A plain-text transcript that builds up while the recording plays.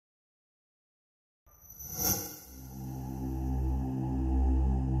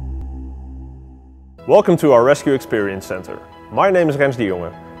Welcome to our Rescue Experience Center. My name is Rens de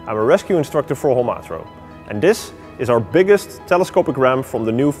Jonge. I'm a rescue instructor for Holmatro. And this is our biggest telescopic ram from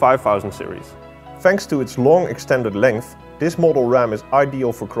the new 5000 series. Thanks to its long extended length, this model ram is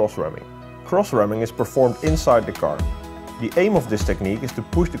ideal for cross-ramming. Cross-ramming is performed inside the car. The aim of this technique is to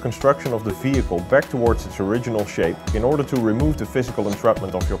push the construction of the vehicle back towards its original shape in order to remove the physical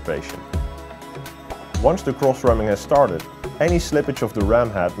entrapment of your patient. Once the cross-ramming has started, any slippage of the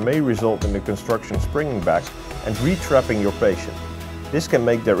ram head may result in the construction springing back and re-trapping your patient. This can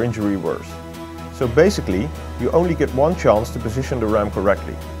make their injury worse. So basically, you only get one chance to position the ram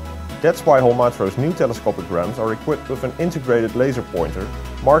correctly. That's why Holmatro's new telescopic rams are equipped with an integrated laser pointer,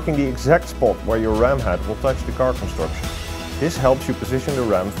 marking the exact spot where your ram head will touch the car construction. This helps you position the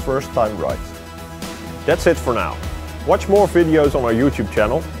ram first time right. That's it for now. Watch more videos on our YouTube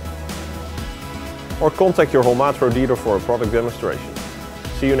channel, or contact your Holmatro dealer for a product demonstration.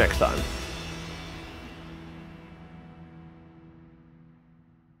 See you next time.